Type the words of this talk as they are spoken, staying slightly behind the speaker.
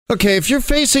Okay, if you're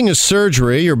facing a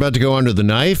surgery, you're about to go under the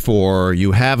knife, or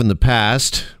you have in the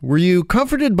past, were you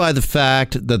comforted by the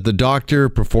fact that the doctor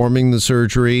performing the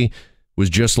surgery was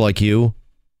just like you?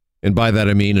 And by that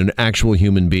I mean an actual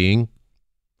human being?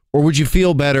 Or would you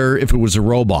feel better if it was a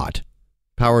robot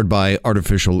powered by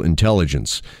artificial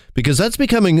intelligence? Because that's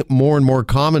becoming more and more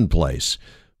commonplace.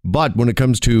 But when it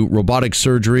comes to robotic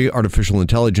surgery, artificial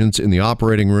intelligence in the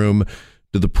operating room,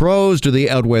 do they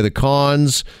outweigh the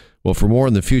cons? Well, for more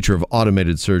on the future of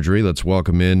automated surgery, let's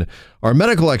welcome in our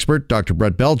medical expert, Dr.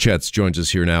 Brett Belchetz, joins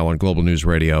us here now on Global News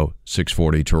Radio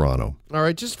 640 Toronto. All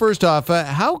right, just first off,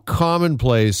 how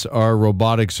commonplace are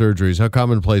robotic surgeries? How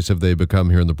commonplace have they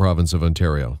become here in the province of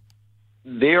Ontario?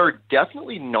 They are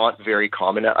definitely not very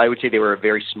common. I would say they were a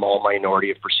very small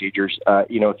minority of procedures.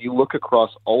 If you look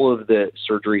across all of the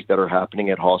surgeries that are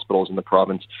happening at hospitals in the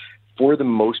province, for the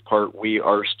most part, we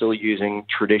are still using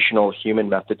traditional human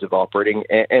methods of operating,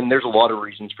 and there's a lot of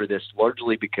reasons for this,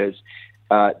 largely because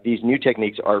these new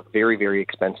techniques are very, very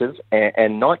expensive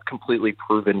and not completely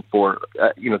proven for,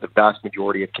 the vast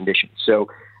majority of conditions. So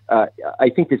I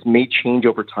think this may change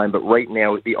over time, but right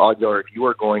now the odds are if you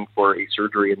are going for a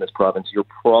surgery in this province, you're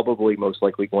probably most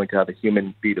likely going to have a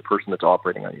human be the person that's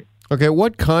operating on you. Okay,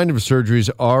 what kind of surgeries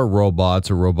are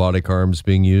robots or robotic arms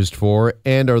being used for?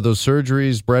 And are those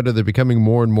surgeries, Brett, are they becoming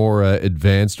more and more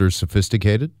advanced or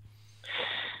sophisticated?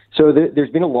 So there's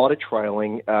been a lot of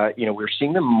trialing. We're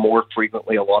seeing them more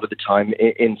frequently a lot of the time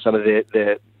in some of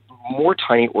the more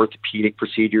tiny orthopedic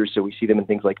procedures. So we see them in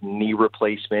things like knee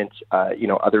replacements,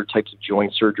 other types of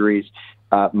joint surgeries.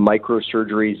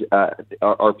 Microsurgeries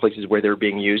are places where they're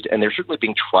being used, and they're certainly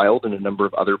being trialed in a number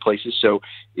of other places. So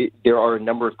there are a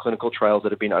number of clinical trials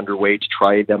that have been underway to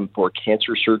try them for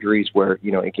cancer surgeries where,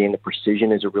 again, the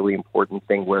precision is a really important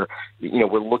thing where,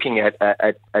 we're looking at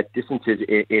distances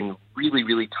in really,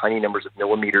 really tiny numbers of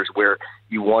millimeters where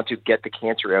you want to get the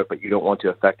cancer out, but you don't want to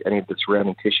affect any of the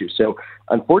surrounding tissue. So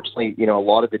unfortunately, a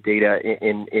lot of the data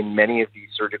in many of these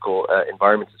surgical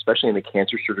environments, especially in the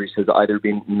cancer surgeries, has either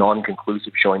been non-conclusive,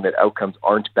 showing that outcomes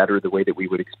aren't better the way that we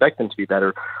would expect them to be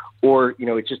better, or,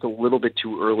 it's just a little bit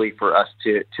too early for us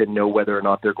to know whether or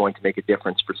not they're going to make a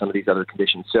difference for some of these other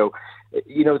conditions. So,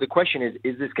 the question is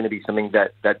this going to be something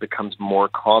that becomes more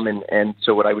common? And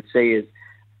so what I would say is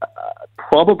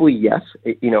probably yes.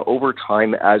 Over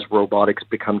time, as robotics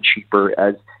become cheaper,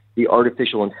 as the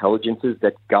artificial intelligences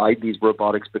that guide these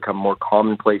robotics become more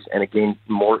commonplace and, again,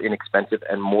 more inexpensive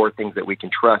and more things that we can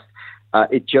trust,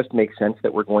 it just makes sense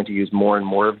that we're going to use more and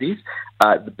more of these.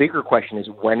 The bigger question is,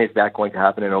 when is that going to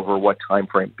happen and over what time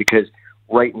frame? Because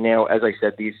right now, as I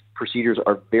said, these procedures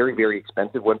are very, very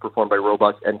expensive when performed by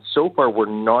robots, and so far we're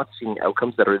not seeing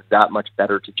outcomes that are that much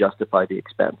better to justify the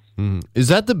expense. Is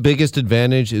that the biggest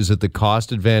advantage? Is it the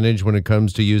cost advantage when it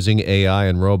comes to using AI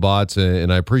and robots?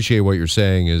 And I appreciate what you're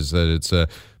saying is that it's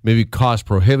maybe cost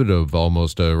prohibitive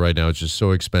almost right now. It's just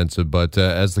so expensive. But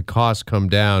as the costs come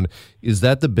down, is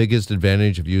that the biggest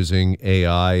advantage of using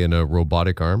AI in a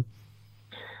robotic arm?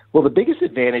 Well, the biggest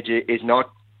advantage is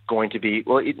not going to be,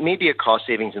 well, it may be a cost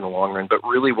savings in the long run, but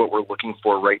really what we're looking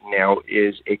for right now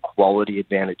is a quality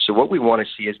advantage. So what we want to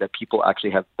see is that people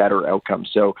actually have better outcomes.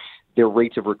 So their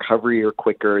rates of recovery are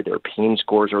quicker, their pain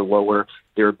scores are lower,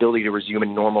 their ability to resume a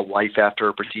normal life after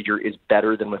a procedure is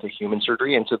better than with a human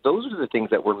surgery. And so those are the things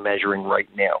that we're measuring right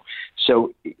now.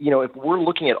 So, if we're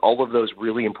looking at all of those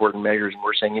really important measures and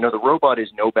we're saying, the robot is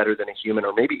no better than a human,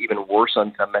 or maybe even worse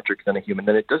on some metrics than a human,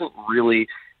 then it doesn't really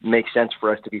make sense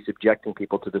for us to be subjecting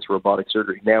people to this robotic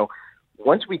surgery. Now,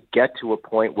 once we get to a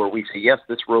point where we say, yes,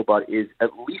 this robot is at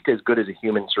least as good as a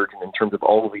human surgeon in terms of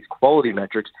all of these quality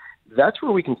metrics, that's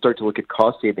where we can start to look at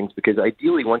cost savings, because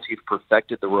ideally, once you've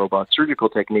perfected the robot surgical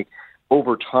technique,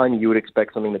 over time, you would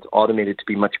expect something that's automated to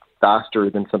be much faster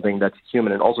than something that's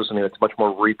human, and also something that's much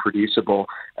more reproducible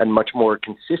and much more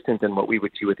consistent than what we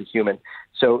would see with a human.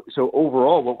 So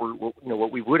overall,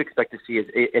 what we would expect to see is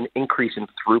an increase in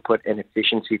throughput and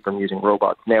efficiency from using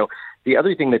robots. Now, the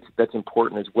other thing that's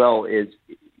important as well is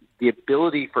the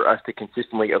ability for us to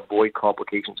consistently avoid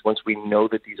complications. Once we know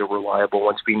that these are reliable,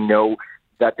 once we know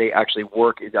that they actually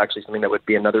work, is actually something that would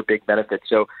be another big benefit.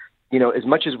 So, as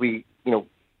much as we,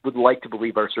 would like to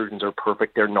believe our surgeons are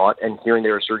perfect, they're not. And hearing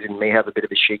that a surgeon may have a bit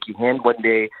of a shaky hand one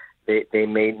day, they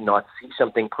may not see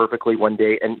something perfectly one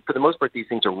day. And for the most part, these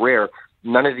things are rare.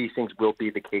 None of these things will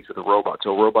be the case with a robot. So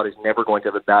a robot is never going to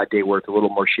have a bad day where it's a little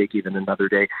more shaky than another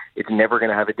day. It's never going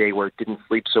to have a day where it didn't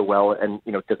sleep so well and,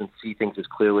 doesn't see things as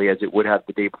clearly as it would have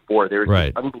the day before. There's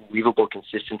unbelievable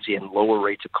consistency and lower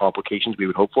rates of complications we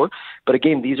would hope for. But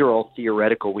again, these are all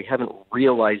theoretical. We haven't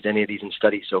realized any of these in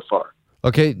studies so far.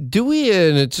 Okay, do we,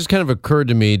 and it just kind of occurred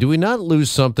to me, do we not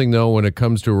lose something, though, when it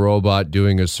comes to a robot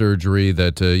doing a surgery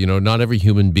that, not every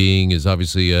human being is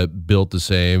obviously built the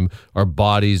same. Our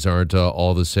bodies aren't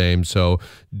all the same. So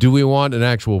do we want an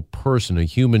actual person, a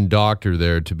human doctor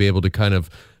there to be able to kind of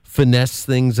finesse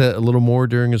things a little more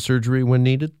during a surgery when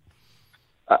needed?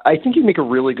 I think you make a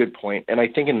really good point, and I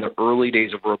think in the early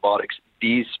days of robotics,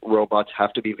 these robots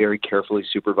have to be very carefully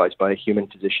supervised by a human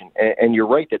physician. And you're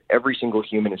right that every single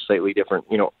human is slightly different.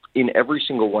 In every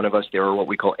single one of us, there are what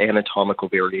we call anatomical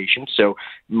variations. So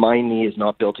my knee is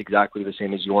not built exactly the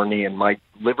same as your knee, and my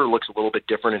liver looks a little bit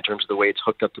different in terms of the way it's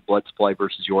hooked up to blood supply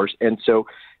versus yours. And so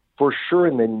for sure,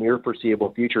 in the near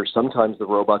foreseeable future, sometimes the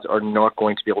robots are not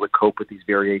going to be able to cope with these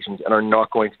variations and are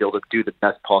not going to be able to do the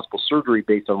best possible surgery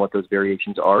based on what those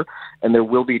variations are. And there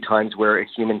will be times where a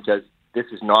human says, this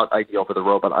is not ideal for the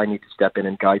robot. I need to step in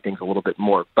and guide things a little bit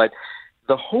more. But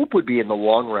the hope would be in the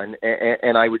long run,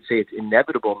 and I would say it's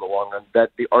inevitable in the long run,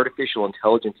 that the artificial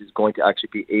intelligence is going to actually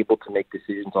be able to make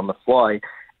decisions on the fly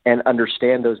and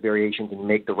understand those variations and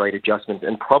make the right adjustments,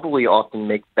 and probably often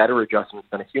make better adjustments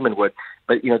than a human would.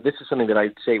 But, this is something that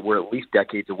I'd say we're at least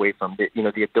decades away from.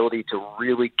 The ability to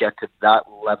really get to that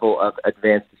level of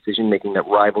advanced decision-making that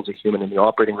rivals a human in the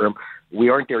operating room. We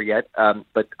aren't there yet,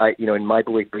 but in my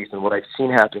belief, based on what I've seen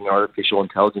happening in artificial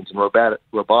intelligence and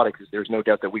robotics, is there's no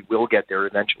doubt that we will get there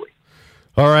eventually.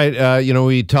 All right.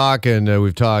 We talk, and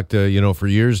we've talked, for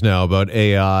years now about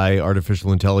AI,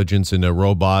 artificial intelligence, and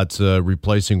robots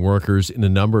replacing workers in a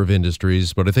number of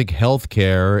industries. But I think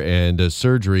healthcare and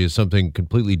surgery is something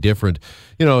completely different.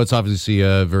 It's obviously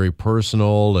very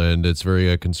personal, and it's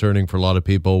very concerning for a lot of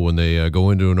people when they go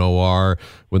into an OR,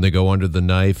 when they go under the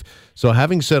knife. So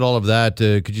having said all of that,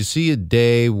 could you see a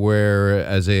day where,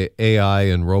 as AI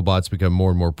and robots become more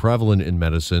and more prevalent in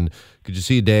medicine, could you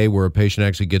see a day where a patient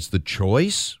actually gets the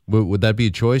choice? Would that be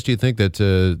a choice? Do you think that,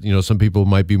 some people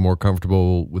might be more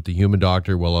comfortable with the human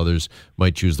doctor while others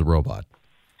might choose the robot?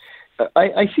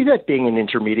 I see that being an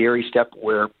intermediary step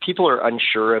where people are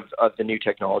unsure of the new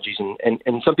technologies,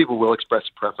 and some people will express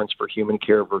a preference for human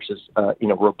care versus,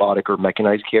 robotic or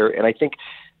mechanized care. And I think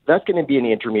that's going to be in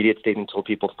the intermediate state until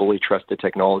people fully trust the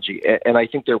technology. And I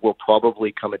think there will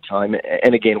probably come a time,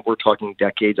 and again, we're talking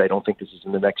decades, I don't think this is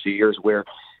in the next few years, where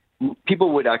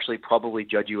people would actually probably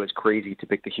judge you as crazy to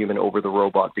pick the human over the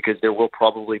robot, because there will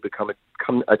probably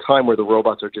come a time where the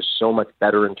robots are just so much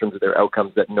better in terms of their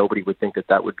outcomes that nobody would think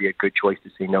that would be a good choice to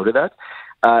say no to that.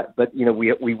 But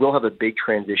we will have a big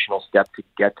transitional step to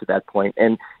get to that point.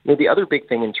 And the other big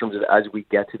thing in terms of as we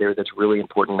get to there that's really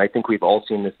important, I think we've all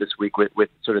seen this week with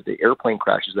sort of the airplane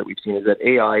crashes that we've seen, is that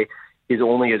AI is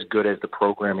only as good as the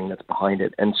programming that's behind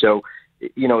it. And so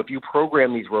if you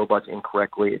program these robots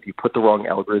incorrectly, if you put the wrong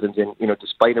algorithms in,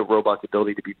 despite a robot's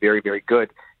ability to be very, very good,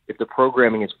 if the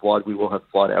programming is flawed, we will have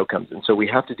flawed outcomes. And so we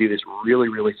have to do this really,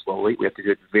 really slowly. We have to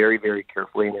do it very, very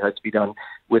carefully, and it has to be done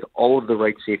with all of the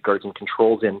right safeguards and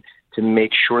controls in to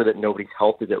make sure that nobody's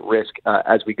health is at risk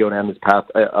as we go down this path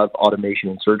of automation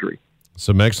and surgery.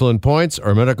 Some excellent points.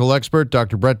 Our medical expert,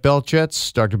 Dr. Brett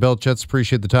Belchetz. Dr. Belchetz,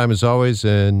 appreciate the time as always,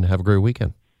 and have a great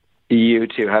weekend. You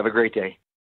too. Have a great day.